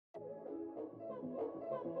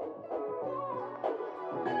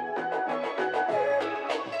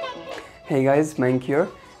Hey guys, Mank here,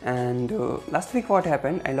 and last week what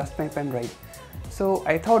happened, I lost my pen drive. So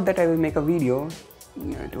I thought that I will make a video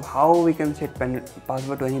to how we can set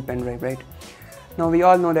password to any pen drive, right? Now we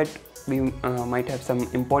all know that we might have some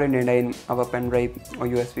important data in our pen drive or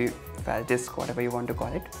USB flash disk, whatever you want to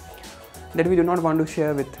call it, that we do not want to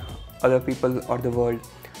share with other people or the world.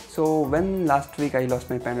 So when last week I lost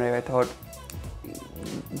my pen drive, I thought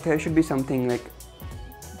there should be something like,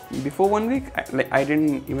 before 1 week I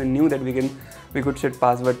didn't even knew that we could set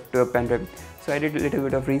password to a pen drive. So I did a little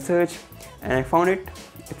bit of research and I found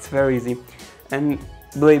it's very easy, and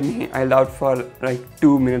believe me, I laughed for like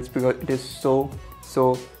 2 minutes because it is so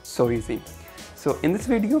easy. So in this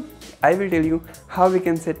video I will tell you how we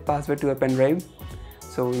can set password to a pen drive.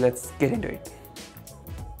 So let's get into it.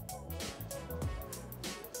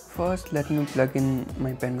 First let me plug in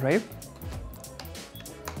my pen drive.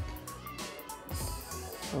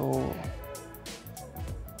 So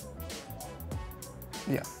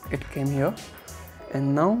yeah, it came here,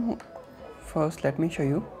 and now first let me show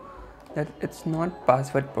you that it's not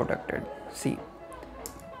password protected. See,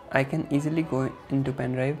 I can easily go into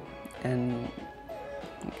pen drive and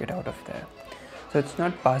get out of there. So it's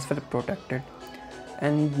not password protected.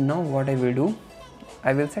 And now what I will do,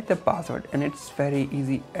 I will set the password, and it's very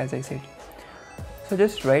easy as I said. So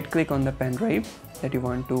just right click on the pen drive that you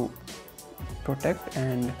want to protect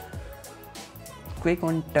and click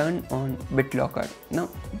on turn on BitLocker. Now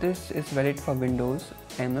this is valid for Windows.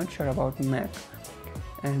 I am not sure about Mac,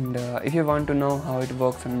 and if you want to know how it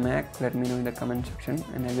works on Mac, let me know in the comment section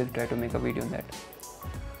and I will try to make a video on that.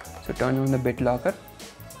 So turn on the BitLocker,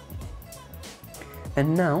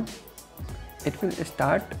 and now it will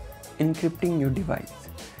start encrypting your device.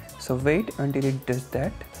 So wait until it does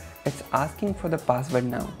that. It's asking for the password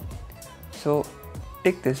now. So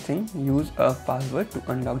tick this thing, use a password to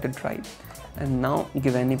unlock the drive, and now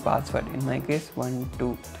give any password. In my case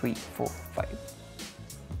 12345.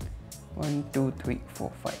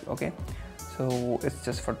 12345. Okay, so it's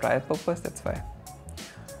just for trial purpose, that's why.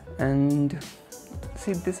 And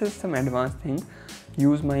see, this is some advanced thing.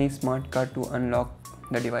 Use my smart card to unlock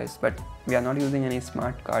the device, but we are not using any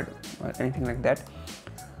smart card or anything like that.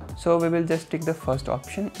 So we will just tick the first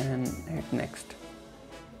option and hit next.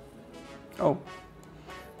 Oh,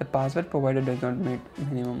 the password provided does not meet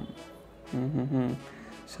minimum.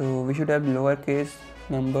 So we should have lowercase,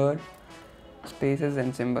 number, spaces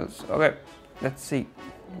and symbols. Okay, let's see.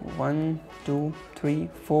 1 2 3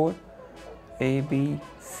 4 A B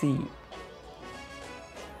C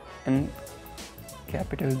and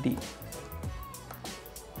capital D.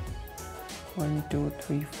 1 2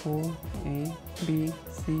 3 4 A B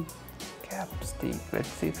C caps D. Let's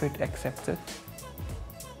see if it accepts it.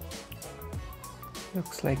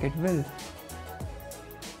 Looks like it will.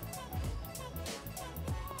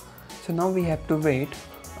 So now we have to wait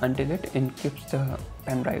until it encrypts the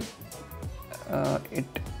pen drive. It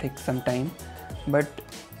takes some time, but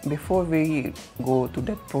before we go to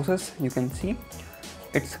that process, you can see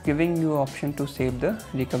it's giving you option to save the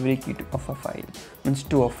recovery key of a file, means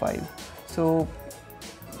to a file. So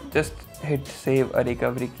just hit save a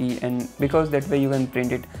recovery key, and because that way you can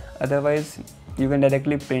print it. Otherwise you can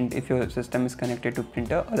directly print if your system is connected to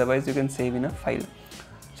printer, otherwise you can save in a file.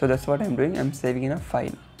 So that's what I'm doing, I'm saving in a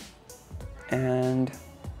file, and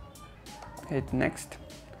hit next,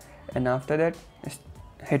 and after that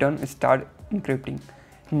hit on start encrypting.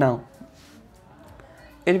 Now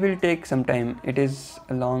it will take some time, it is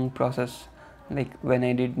a long process. Like when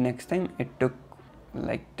I did next time, it took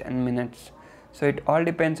like 10 minutes. So it all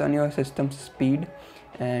depends on your system's speed,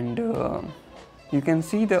 and you can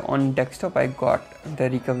see the on desktop I got the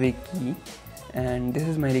recovery key, and this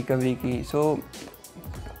is my recovery key. So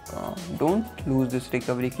don't lose this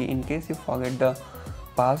recovery key. In case you forget the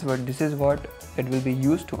password, this is what it will be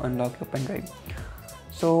used to unlock your pen drive.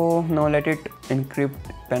 So now let it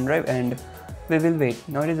encrypt pen drive and we will wait.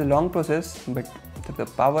 Now it is a long process, but to the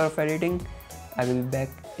power of editing, I will be back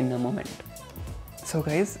in a moment. So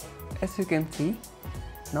guys, as you can see,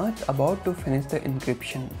 now it's about to finish the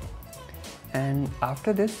encryption, and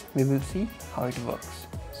after this we will see how it works.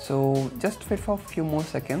 So just wait for a few more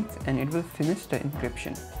seconds and it will finish the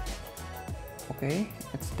encryption. Okay,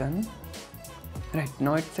 it's done. Right,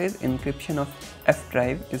 now it says encryption of F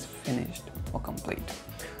drive is finished or complete.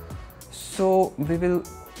 So we will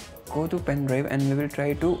go to pen drive and we will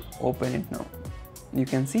try to open it now. You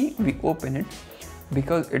can see we open it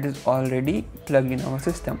because it is already plugged in our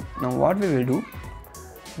system. Now what we will do,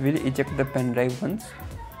 we will eject the pen drive once,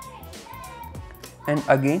 and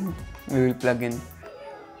again we will plug in.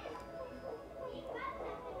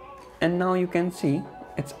 And now you can see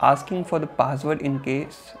it's asking for the password in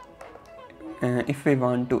case if we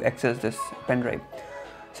want to access this pen drive.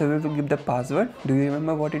 So we will give the password. Do you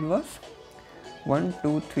remember what it was? 1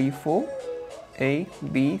 2 3 4 A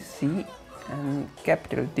B C and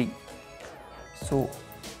capital D. So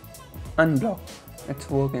unblock. It's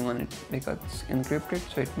working on it because it's encrypted,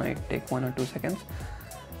 so it might take 1 or 2 seconds.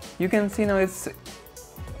 You can see now it's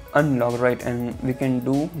unlocked, right, and we can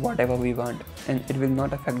do whatever we want and it will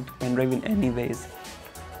not affect the pen drive in any ways.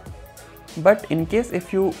 But in case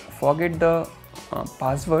if you forget the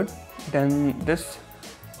password, then this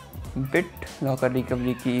BitLocker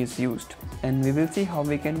recovery key is used, and we will see how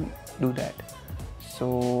we can do that.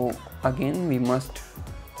 So again, we must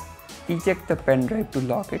eject the pen drive to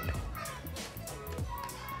lock it.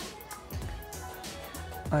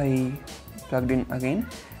 I plugged in again,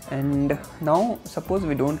 and now suppose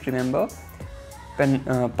we don't remember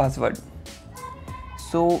password.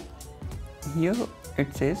 So here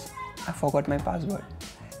it says I forgot my password.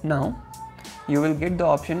 Now you will get the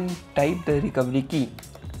option type the recovery key.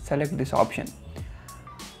 Select this option,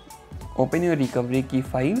 open your recovery key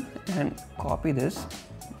file and copy this,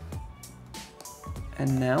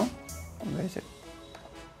 and now where is it?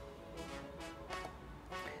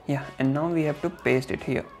 Yeah, and now we have to paste it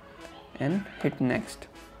here and hit next.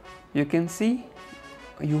 You can see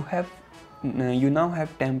you now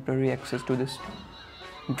have temporary access to this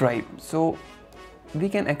drive, so we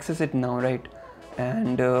can access it now, right?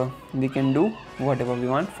 And we can do whatever we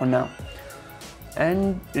want for now.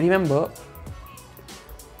 And remember,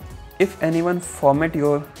 if anyone format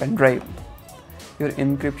your pen drive, your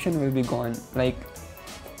encryption will be gone. Like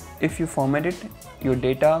if you format it, your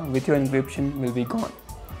data with your encryption will be gone.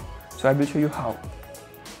 So I will show you how.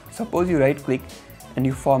 Suppose you right click and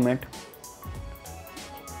you format,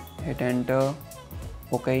 hit enter,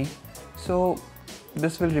 okay. So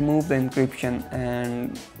this will remove the encryption,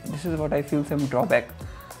 and this is what I feel some drawback.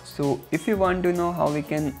 So if you want to know how we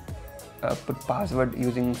can put password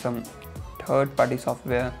using some third-party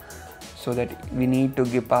software, so that we need to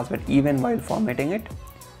give password even while formatting it,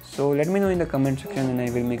 so let me know in the comment section and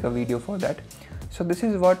I will make a video for that. So this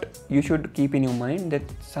is what you should keep in your mind, that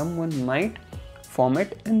someone might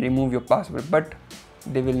format and remove your password, but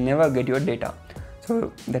they will never get your data.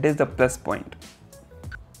 So that is the plus point.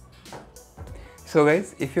 So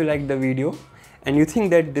guys, if you liked the video and you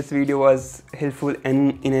think that this video was helpful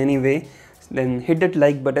and in any way, then hit that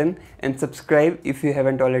like button and subscribe if you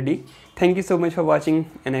haven't already. Thank you so much for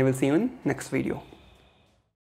watching, and I will see you in next video.